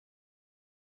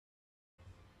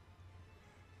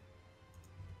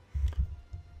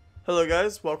Hello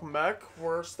guys, welcome back.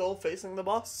 We're still facing the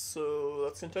boss, so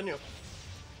let's continue.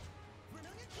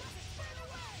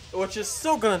 Which is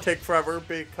still gonna take forever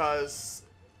because,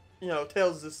 you know,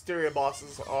 Tales of Zestiria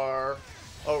bosses are...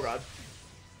 Oh god.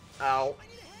 Ow.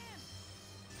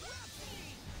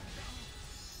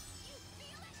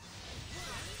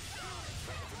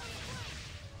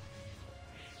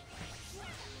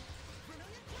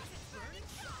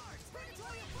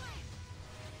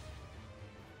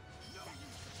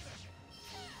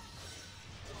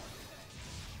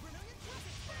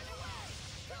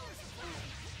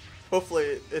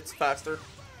 Hopefully it's faster.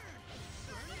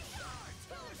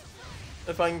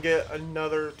 If I can get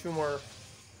another 2 more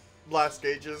blast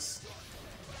gauges.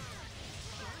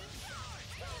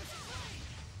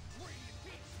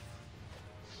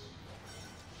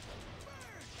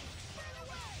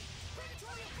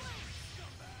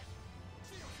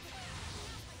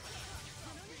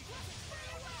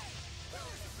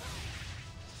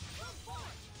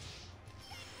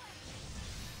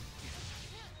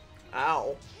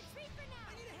 Ow.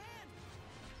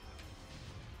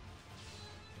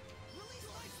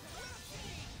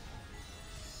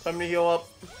 Time to heal up.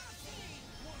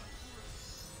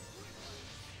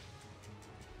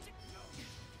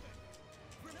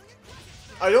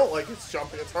 I don't like its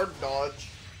jumping, it's hard to dodge.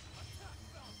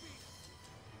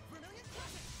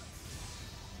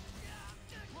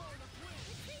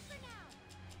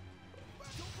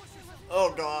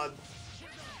 Oh god.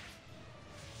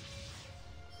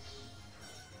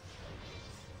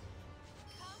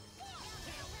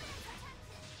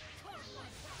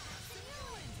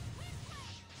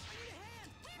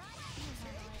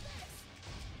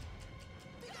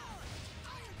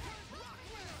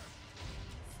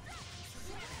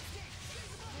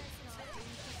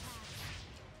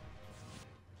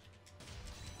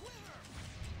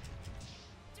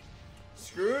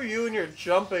 Screw you and your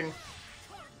jumping.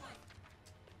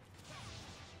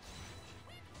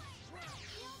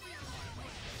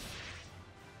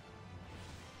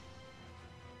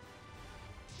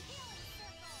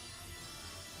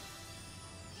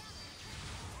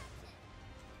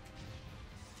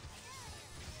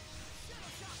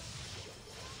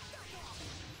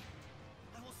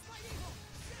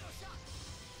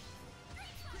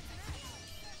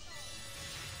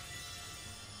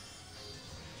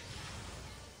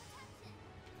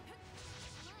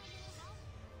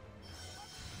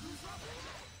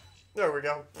 There we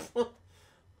go.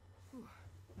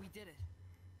 We did it.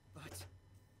 But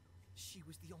she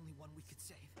was the only one we could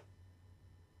save.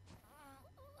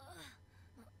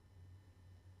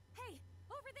 Hey,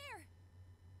 over there!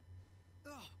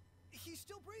 Oh, he's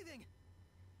still breathing.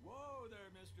 Whoa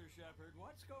there, Mr. Shepard.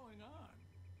 What's going on?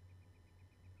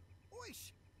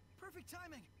 Oish! Perfect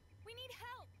timing. We need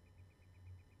help!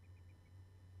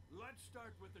 Let's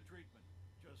start with the treatment.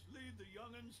 Just leave the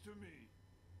young'uns to me.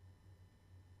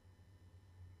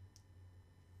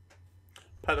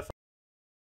 Pedophile.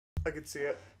 I could see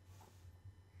it.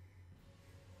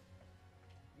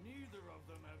 Neither of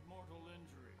them have mortal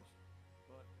injuries,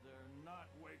 but they're not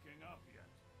waking up yet.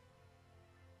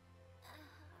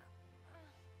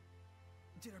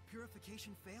 Did our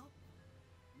purification fail?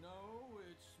 No,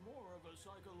 it's more of a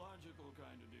psychological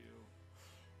kind of deal.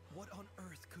 What on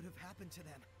earth could have happened to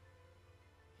them?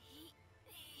 He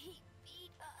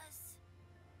beat us.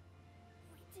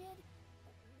 We did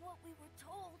what we were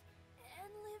told and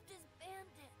lived as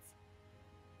bandits.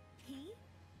 He?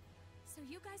 So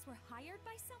you guys were hired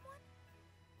by someone?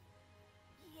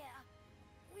 Yeah.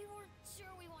 We weren't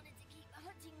sure we wanted to keep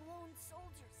hunting lone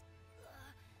soldiers.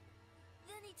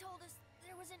 Then he told us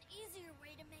there was an easier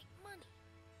way to make money.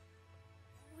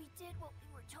 We did what we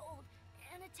were told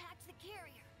and attacked the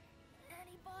carrier. And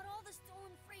he bought all the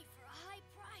stolen freight for a high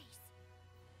price.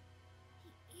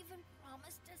 He even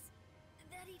promised us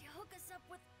that he'd hook us up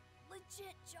with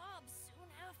legit jobs soon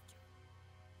after.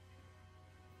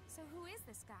 So who is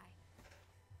this guy?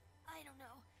 I don't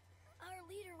know. Our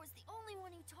leader was the only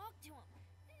one who talked to him.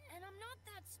 And I'm not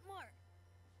that smart.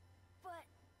 But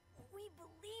we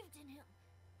believed in him.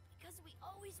 Because we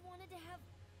always wanted to have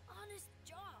honest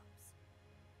jobs.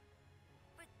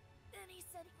 But then he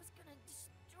said he was gonna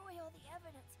destroy all the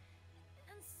evidence.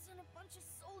 And send a bunch of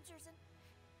soldiers and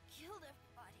killed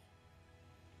everybody.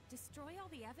 Destroy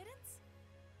all the evidence?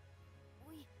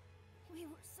 We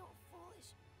were so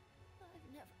foolish.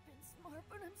 I've never been smart,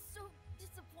 but I'm so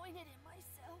disappointed in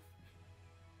myself.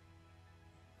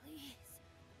 Please,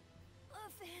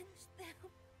 avenge them.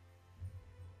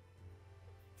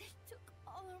 They took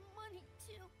all our money,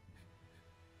 too.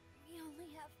 We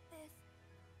only have this,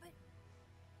 but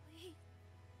please.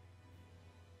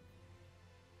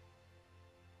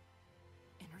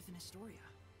 In her Earth and Historia.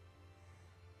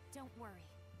 Don't worry.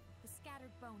 The scattered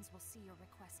bones will see your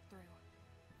request through.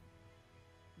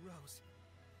 Rose.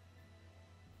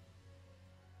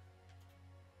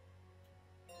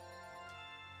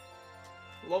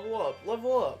 Level up,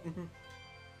 level up.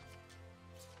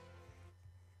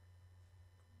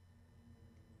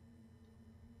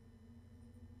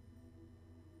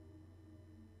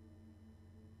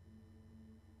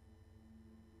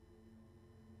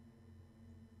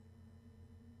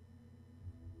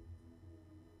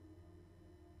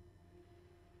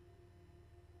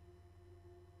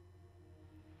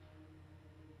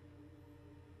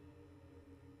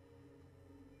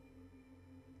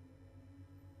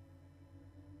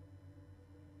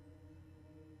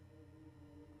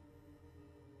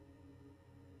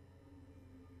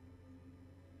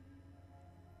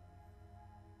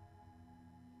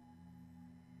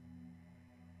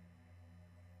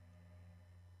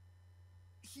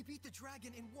 He beat the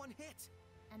dragon in one hit!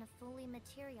 And a fully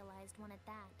materialized one at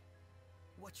that.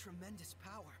 What tremendous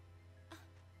power!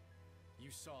 You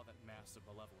saw that mass of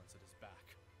malevolence at his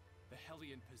back. The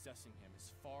Hellion possessing him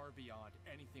is far beyond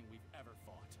anything we've ever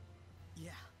fought.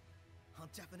 Yeah, I'll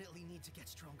definitely need to get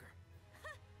stronger.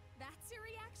 That's your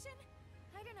reaction?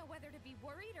 I don't know whether to be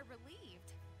worried or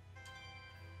relieved.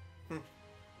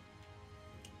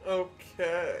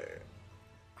 Okay.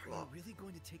 Are you really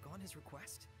going to take on his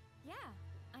request? Yeah,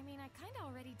 I mean, I kinda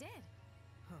already did.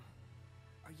 Huh.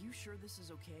 Are you sure this is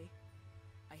okay?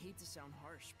 I hate to sound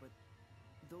harsh, but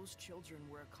those children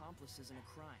were accomplices in a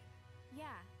crime.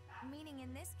 Yeah, meaning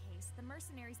in this case, the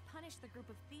mercenaries punished the group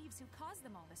of thieves who caused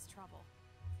them all this trouble.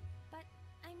 But,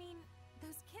 I mean,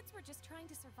 those kids were just trying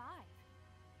to survive.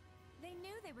 They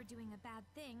knew they were doing a bad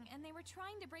thing, and they were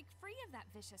trying to break free of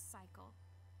that vicious cycle.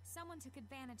 Someone took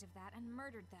advantage of that and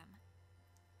murdered them.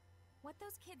 What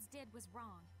those kids did was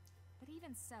wrong. But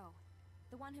even so,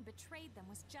 the one who betrayed them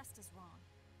was just as wrong.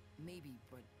 Maybe,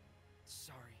 but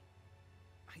Sorry.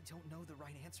 I don't know the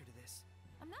right answer to this.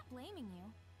 I'm not blaming you.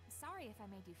 Sorry if I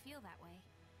made you feel that way.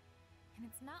 And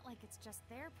it's not like it's just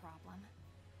their problem.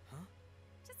 Huh?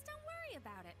 Just don't worry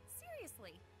about it.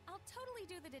 Seriously, I'll totally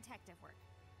do the detective work.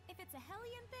 If it's a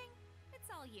Hellion thing, it's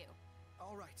all you.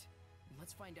 All right.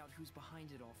 let's find out who's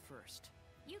behind it all first.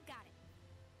 You got it.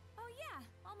 Oh yeah,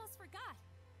 almost forgot.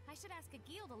 I should ask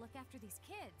Agil to look after these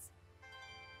kids.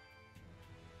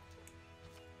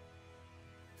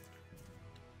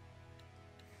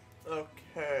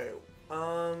 Okay,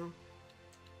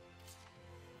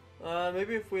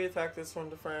 maybe if we attack this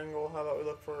one to triangle, how about we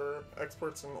look for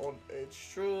experts in old age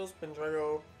jewels?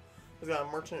 Pendrago has got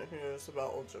a merchant who knows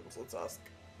about old gems. Let's ask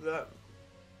that.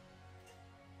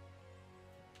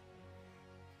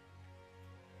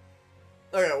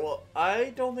 Okay, well,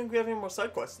 I don't think we have any more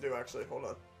side quests to do, actually.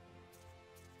 Hold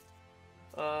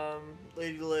on.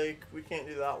 Lady Lake, we can't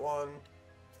do that one.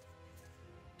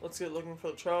 Let's get looking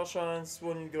for the trial shrines.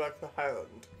 We'll need to go back to the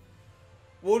Highland.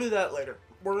 We'll do that later.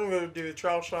 We're gonna go do the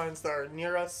trial shrines that are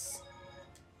near us.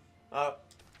 I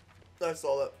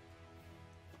saw that.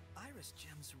 Iris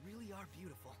gems really are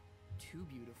beautiful. Too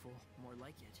beautiful, more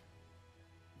like it.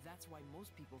 That's why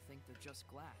most people think they're just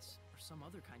glass, or some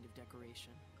other kind of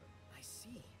decoration. I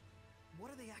see. What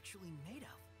are they actually made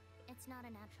of? It's not a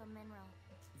natural mineral.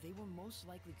 They were most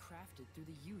likely crafted through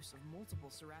the use of multiple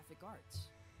seraphic arts.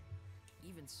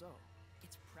 Even so,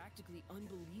 it's practically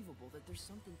unbelievable that there's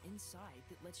something inside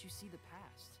that lets you see the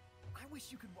past. I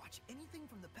wish you could watch anything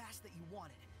from the past that you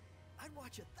wanted. I'd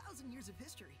watch 1,000 years of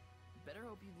history. Better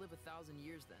hope you'd live 1,000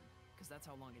 years then, because that's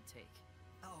how long it'd take.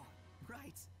 Oh,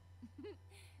 right.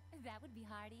 That would be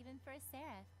hard even for a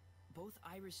seraph. Both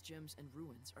iris gems and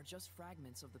ruins are just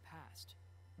fragments of the past.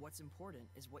 What's important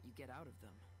is what you get out of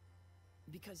them.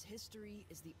 Because history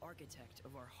is the architect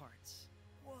of our hearts.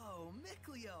 Whoa,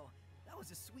 Miclio! That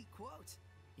was a sweet quote.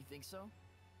 You think so?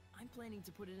 I'm planning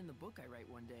to put it in the book I write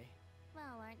one day.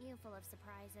 Well, aren't you full of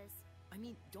surprises? I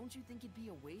mean, don't you think it'd be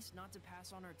a waste not to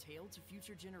pass on our tale to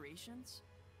future generations?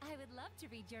 I would love to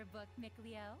read your book,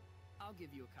 Miclio. I'll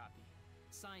give you a copy.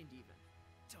 Signed even.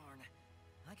 Darn.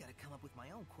 I gotta come up with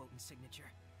my own quote and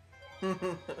signature.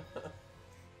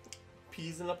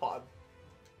 Peas in a pod.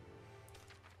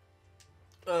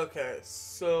 Okay,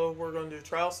 so we're gonna do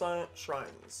trial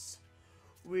shrines.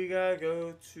 We gotta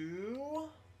go to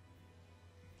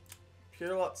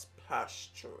Pierlot's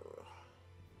pasture.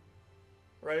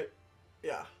 Right?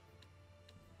 Yeah.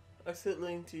 Exit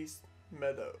Linty's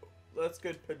meadow. That's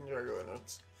good Pendrago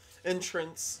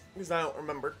entrance. Because I don't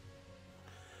remember.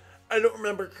 I don't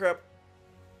remember crap.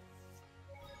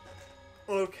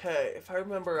 Okay, if I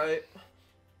remember right.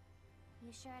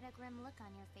 You sure had a grim look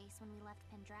on your face when we left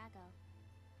Pendrago.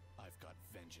 I've got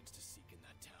vengeance to seek in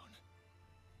that town.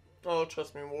 Oh,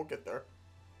 trust me, we'll get there.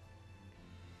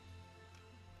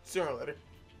 Sooner or later.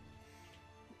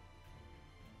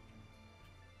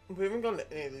 We haven't gone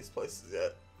to any of these places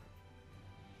yet.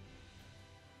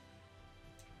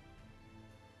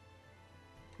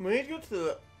 We need to go to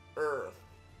the Earth,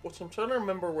 which I'm trying to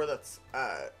remember where that's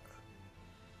at.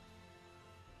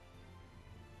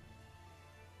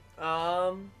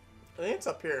 I think it's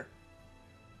up here.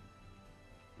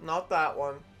 Not that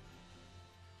one.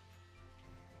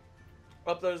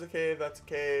 Up there's a cave, that's a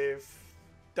cave.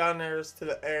 Down there's to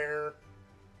the air.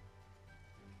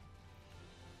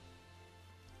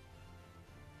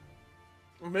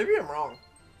 Maybe I'm wrong.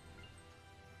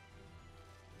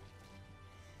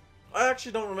 I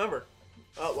actually don't remember.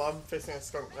 Oh, well, I'm facing a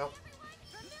skunk now. It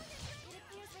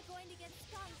appears we're going to get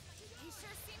skunked. They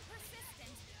sure seem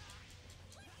persistent.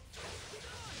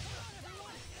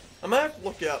 I might have to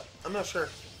look it up. I'm not sure.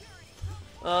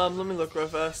 Let me look real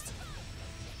fast.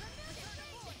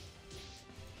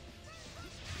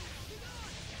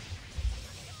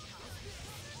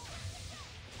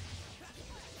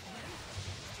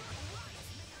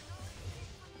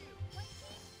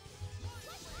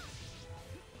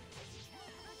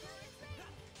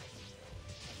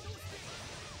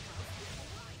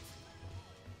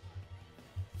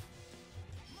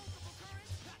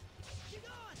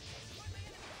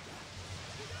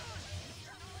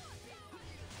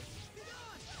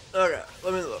 Okay,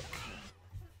 let me look.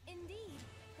 Indeed,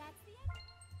 that's the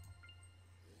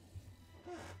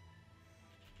end.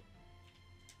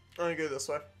 I'm gonna go this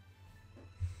way.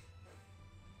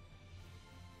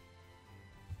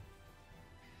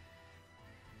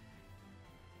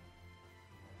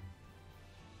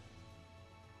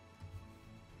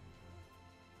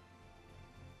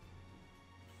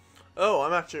 Oh,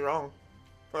 I'm actually wrong.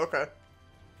 Okay.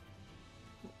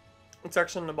 It's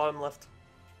actually in the bottom left.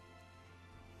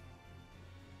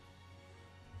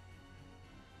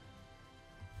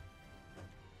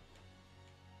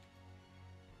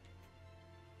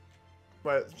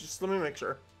 Wait, just let me make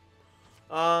sure.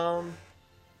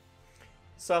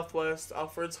 Southwest,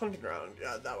 Alfred's hunting ground.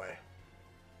 Yeah, that way.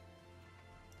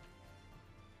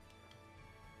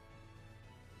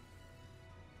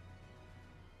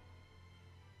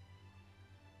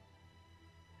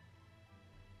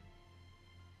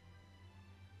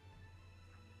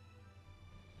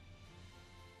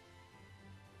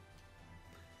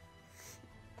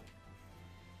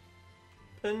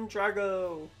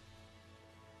 Pendrago.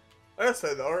 I gotta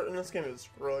say, the art in this game is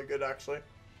really good, actually.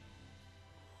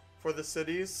 For the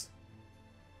cities.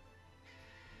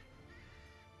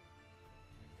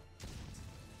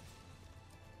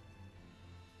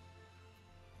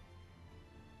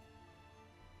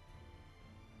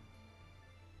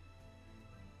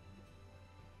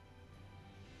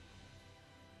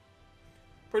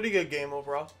 Pretty good game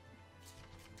overall.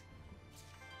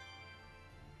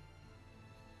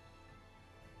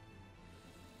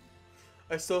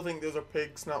 I still think those are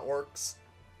pigs, not orcs.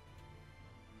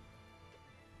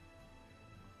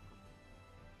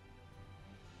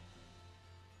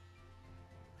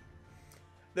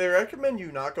 They recommend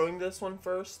you not going this one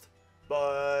first,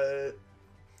 but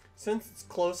since it's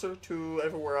closer to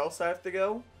everywhere else I have to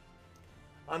go,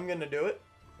 I'm gonna do it.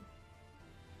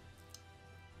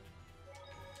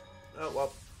 Oh,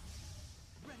 well.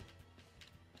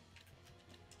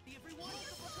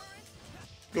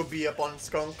 Go be up on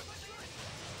skunk.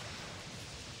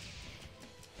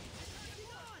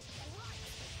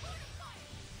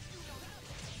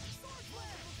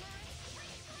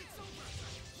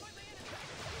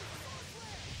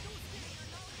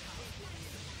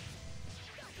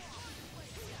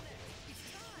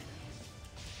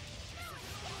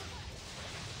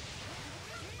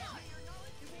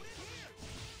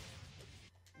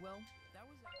 Well, that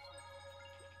was actually...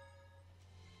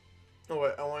 Oh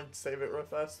wait, I wanted to save it real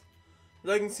fast.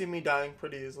 I can see me dying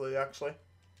pretty easily, actually.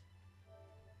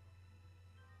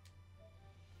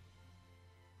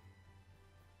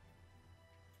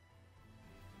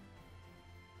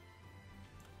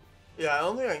 Yeah, I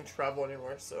don't think I can travel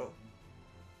anywhere, so...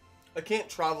 I can't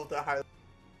travel to high...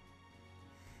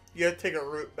 You gotta take a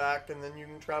route back, and then you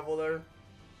can travel there.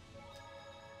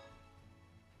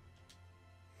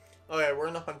 Okay, we're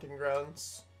in the hunting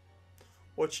grounds.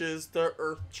 Which is the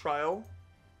Earth Trial.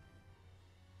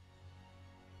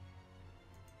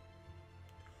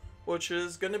 Which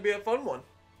is gonna be a fun one.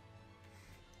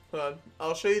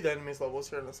 I'll show you the enemies levels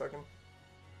here in a second.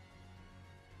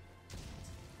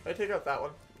 Can I take out that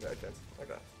one? Yeah, I can.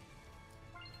 Okay.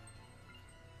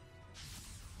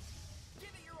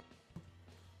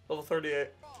 Level 38.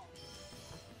 It's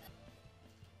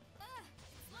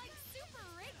like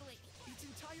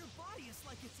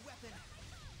like its weapon.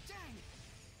 Dang!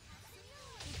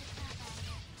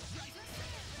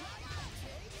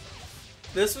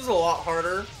 This was a lot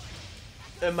harder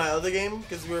in my other game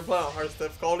because we were playing on hardest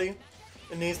difficulty,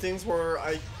 and these things were,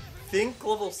 I think,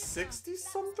 level 60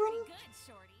 something. Pretty good,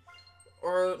 Shorty.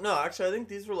 Or no, actually, I think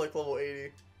these were like level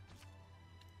 80.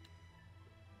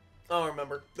 I don't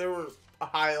remember. They were a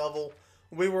high level.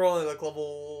 We were only like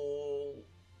level,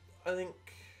 I think,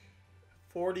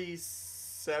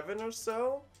 47 or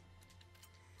so.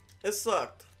 It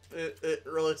sucked. It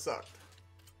really sucked.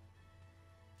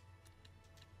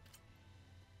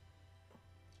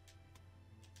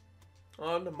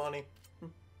 On the money.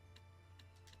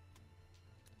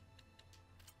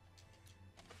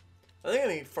 I think I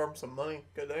need to farm some money.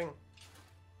 Good thing.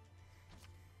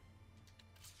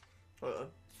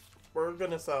 We're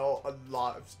gonna sell a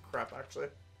lot of crap, actually.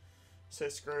 So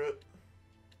screw it.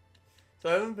 So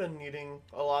I haven't been needing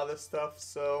a lot of this stuff,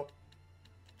 so...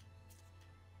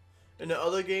 In the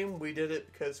other game, we did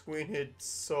it because we needed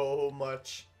so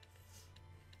much.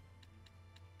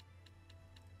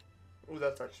 Ooh,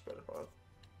 that's actually better for us.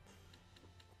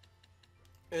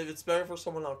 If it's better for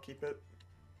someone, I'll keep it.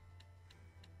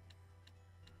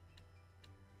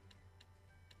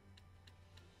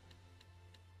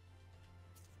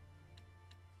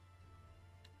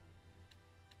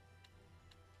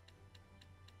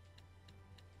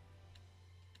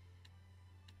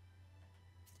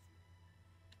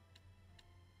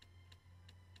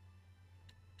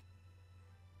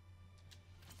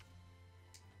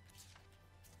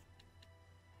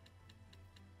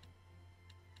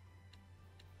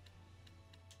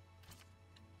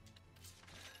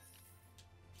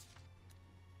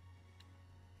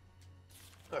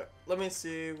 Alright, let me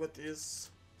see what these...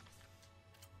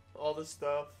 all this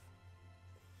stuff.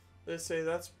 They say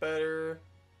that's better.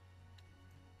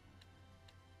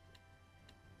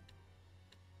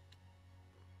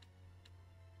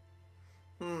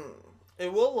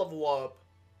 It will level up.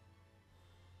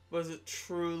 But is it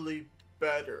truly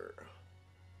better?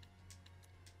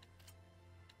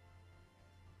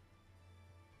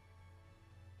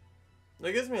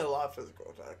 That gives me a lot of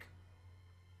physical attack.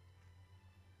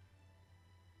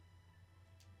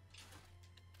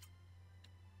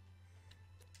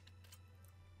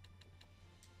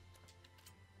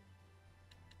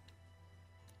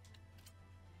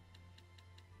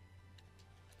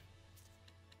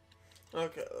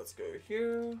 Okay, let's go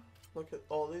here. Look at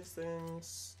all these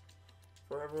things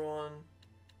for everyone.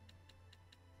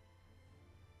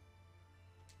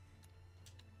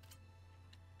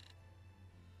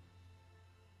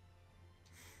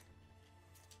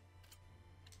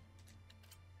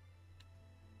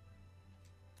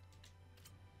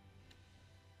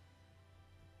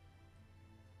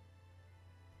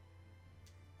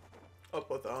 I'll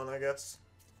put that on, I guess.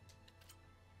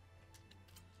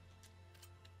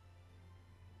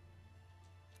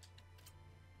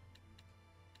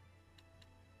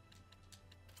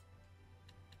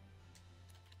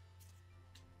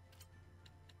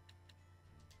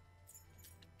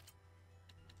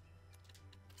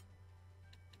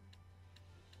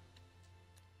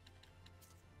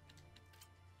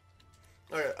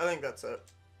 Okay, I think that's it.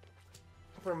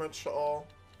 Pretty much all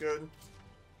good.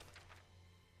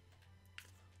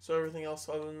 So everything else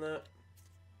other than that.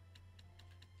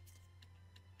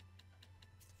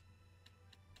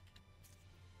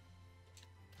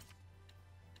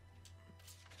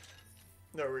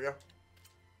 There we go.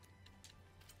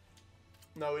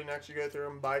 Now we can actually go through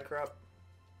and buy crap.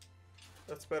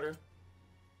 That's better.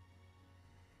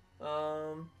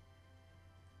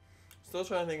 Still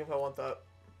trying to think if I want that.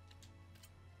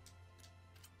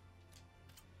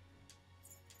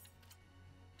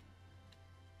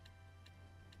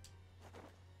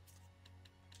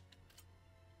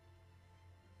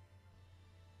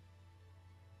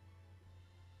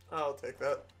 I'll take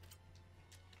that.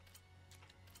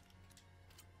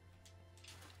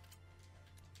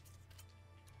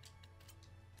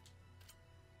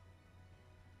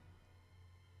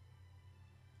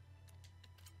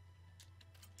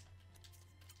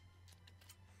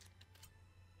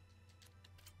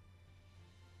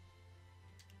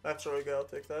 That's really good, I'll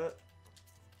take that.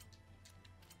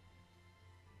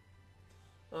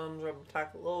 Drop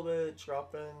attack a little bit,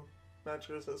 drop in match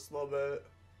resist a little bit.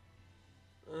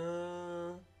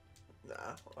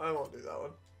 Nah, I won't do that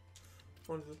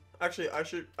one. Actually, I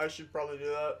should probably do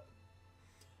that.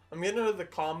 I'm getting rid of the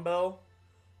combo,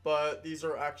 but these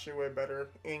are actually way better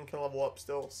and can level up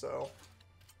still, so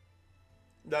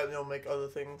that will make other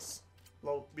things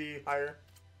be higher.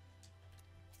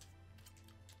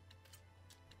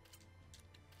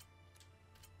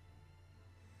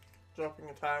 Dropping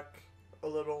attack a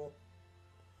little.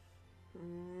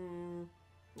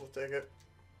 We'll take it.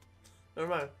 Never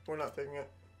mind. We're not taking it.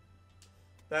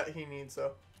 That he needs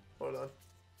though. Hold on.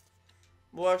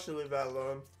 We'll actually leave that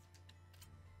alone.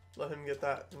 Let him get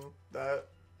that and that.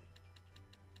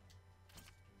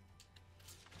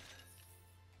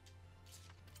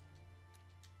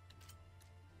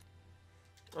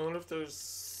 I wonder if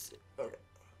there's... Okay.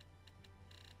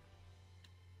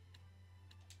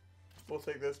 We'll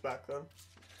take this back then.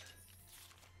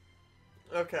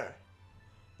 Okay.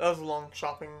 That was a long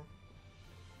shopping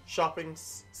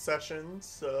session,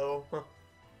 so...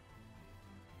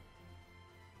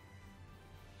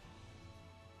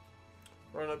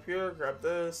 Run up here, grab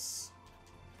this.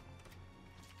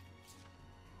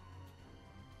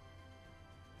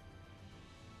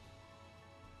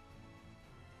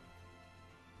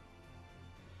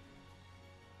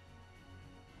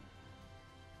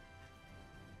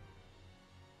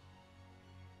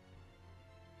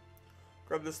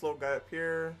 Grab this little guy up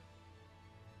here.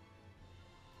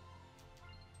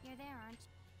 You're there, aren't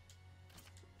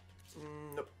you?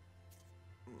 Nope.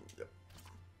 Yep.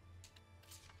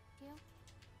 You?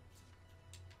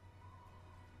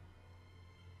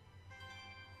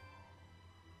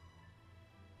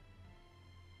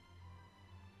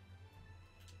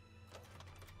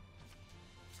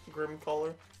 Grim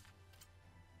color.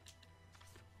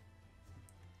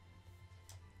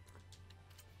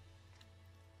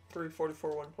 $344,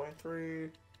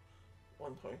 1.3,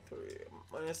 1.3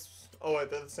 minus. Oh wait,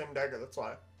 they're the same dagger. That's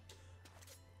why.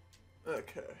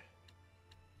 Okay.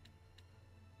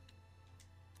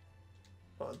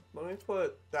 Hold on. Let me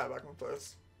put that back in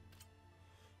place.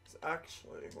 It's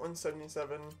actually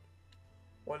 177,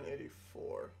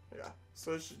 184. Yeah,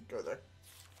 so it should go there.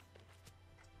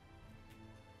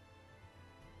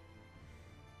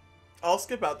 I'll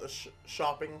skip out the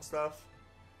shopping stuff.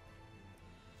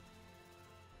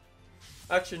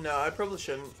 Actually, no, I probably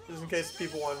shouldn't, just in case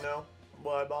people want to know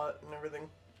what I bought and everything.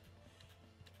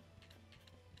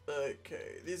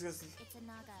 Okay, these guys... It's a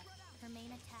Naga. Her main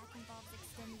attack involves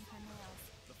extending her nails.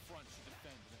 The front should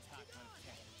defend with attack when it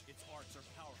can. Its arts are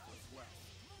powerful as well.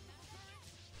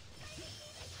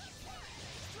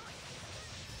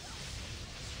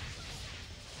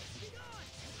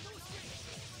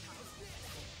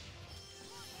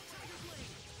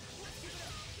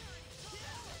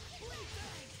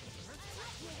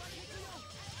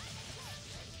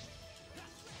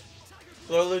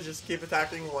 Literally just keep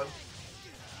attacking one.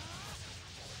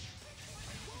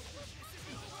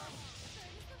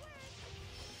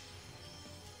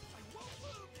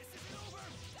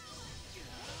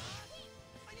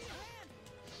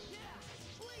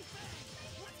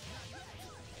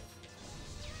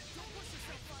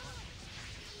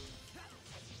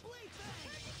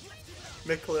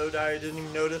 Miklo died, I didn't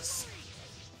even notice.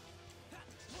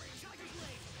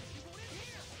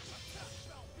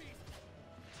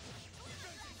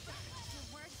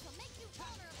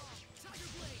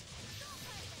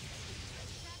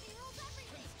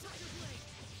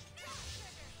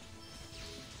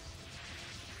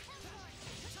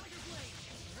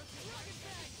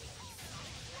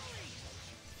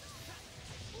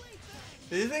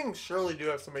 These things surely do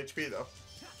have some HP though.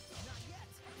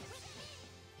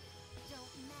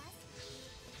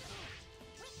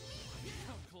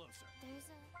 Come closer.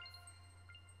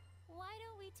 Why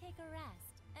don't we take a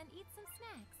rest and eat some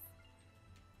snacks?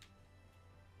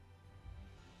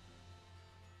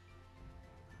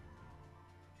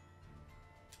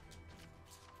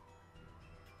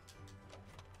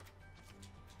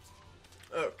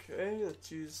 Okay,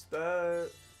 let's use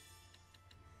that.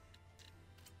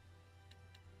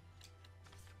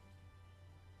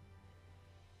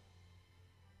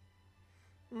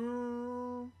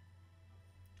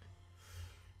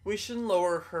 We shouldn't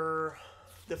lower her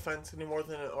defense any more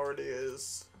than it already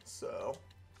is, so.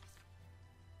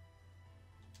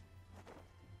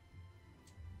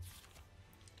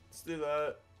 Let's do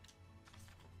that.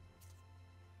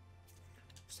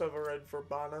 Just have a red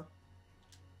Verbana.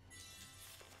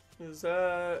 Use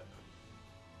that.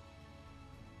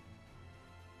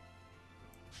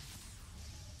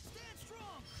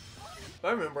 If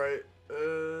I remember right,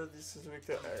 this is weak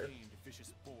to air. Untamed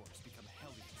vicious boars become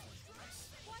hellion poisonous.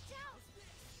 Watch out!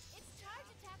 Its charge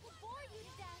attack will bore you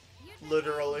to death. You'd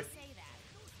Literally. say that.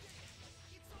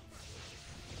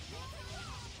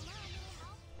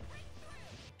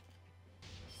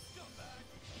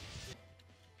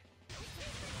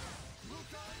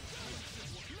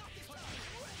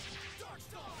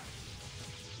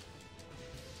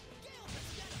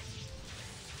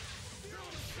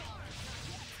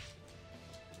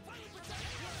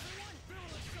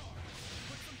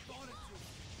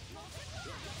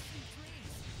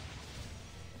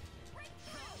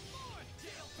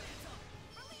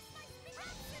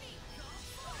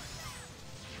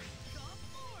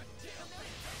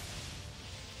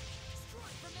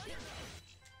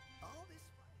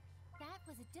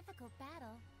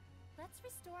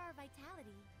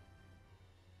 vitality.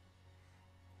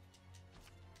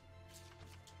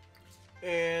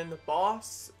 And the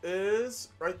boss is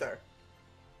right there.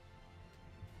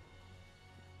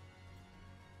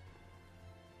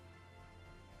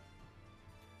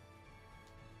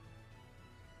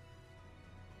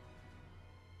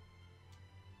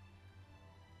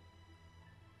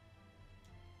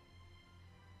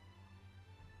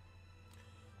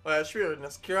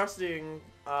 Weirdness. Curiosity and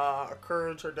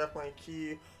courage are definitely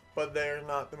key, but they're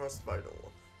not the most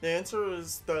vital. The answer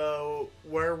is the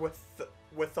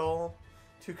wherewithal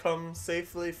to come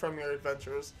safely from your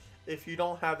adventures. If you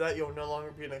don't have that, you'll no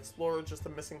longer be an explorer, just a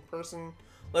missing person.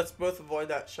 Let's both avoid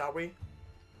that, shall we?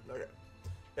 Okay.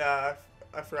 Yeah,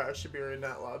 I forgot I should be reading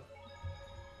that loud.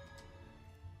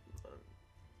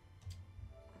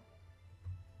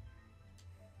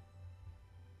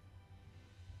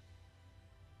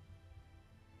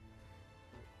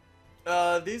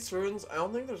 These runes, I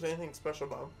don't think there's anything special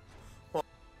about them. Well,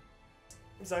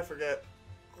 because I forget.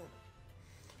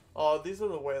 Oh, these are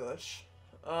the Walish.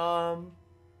 I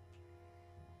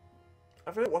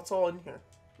forget what's all in here.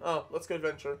 Oh, let's go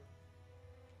adventure.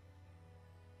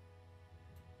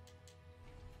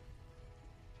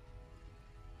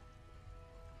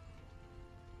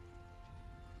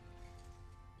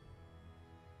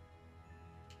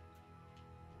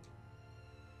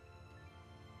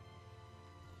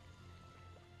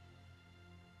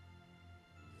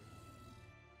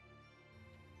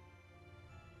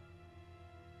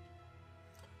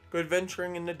 Go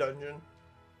adventuring in the dungeon.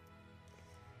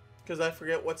 Because I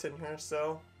forget what's in here,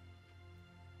 so...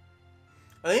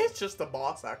 I think it's just the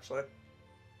boss, actually.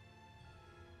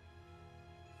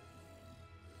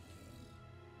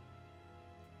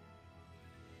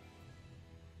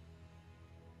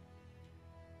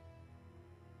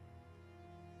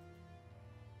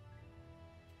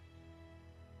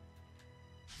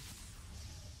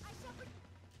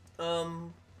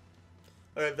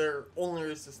 Okay, they're only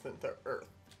resistant to Earth.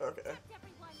 Okay.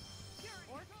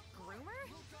 Orc groomer?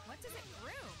 What does it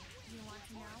groom? You want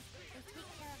to know? They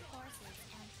take care of horses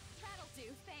and... That'll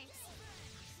do, thanks.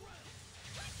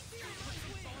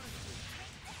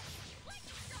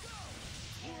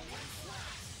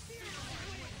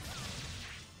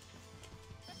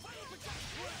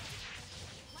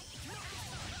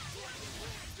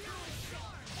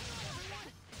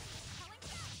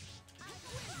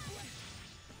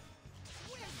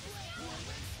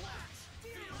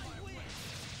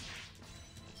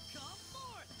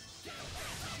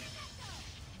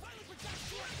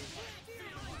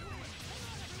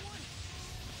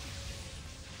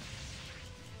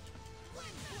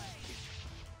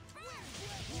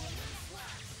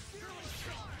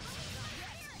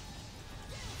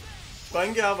 If I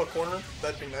can get out of a corner,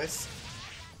 that'd be nice.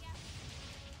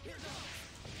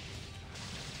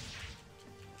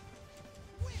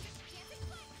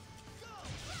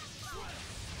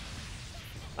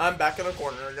 I'm back in the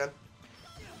corner again.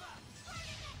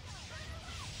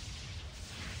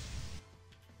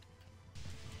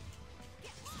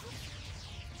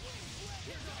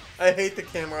 I hate the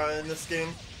camera in this game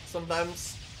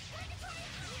sometimes.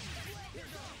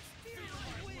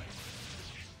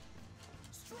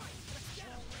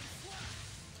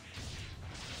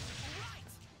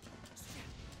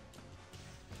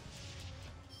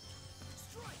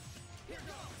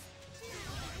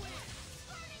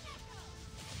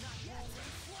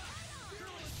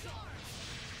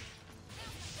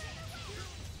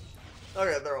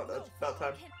 Okay, they're all dead. About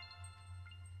time.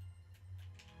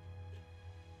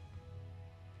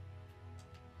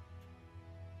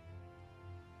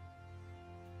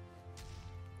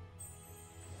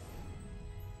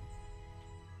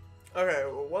 Okay,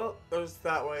 well, there's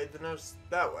that way, then there's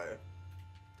that way.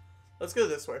 Let's go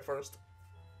this way first.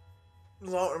 I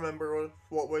don't remember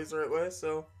what way's the right way,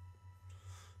 so...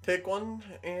 Take one,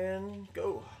 and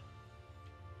go.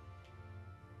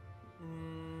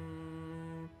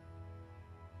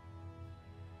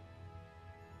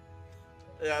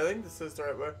 Yeah, I think this is the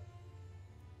right way.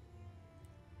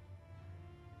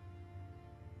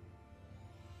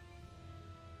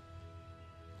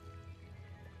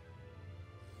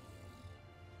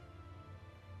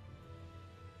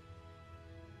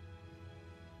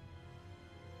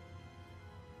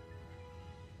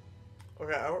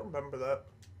 Okay, I don't remember that.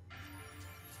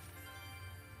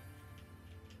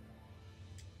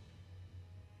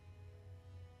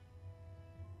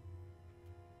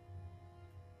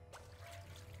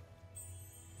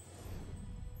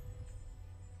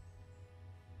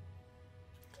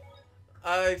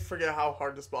 I forget how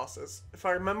hard this boss is. If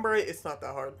I remember it, it's not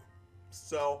that hard.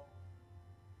 So...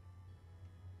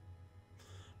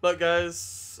 But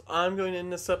guys, I'm going to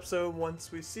end this episode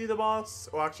once we see the boss.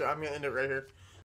 Well, actually, I'm going to end it right here.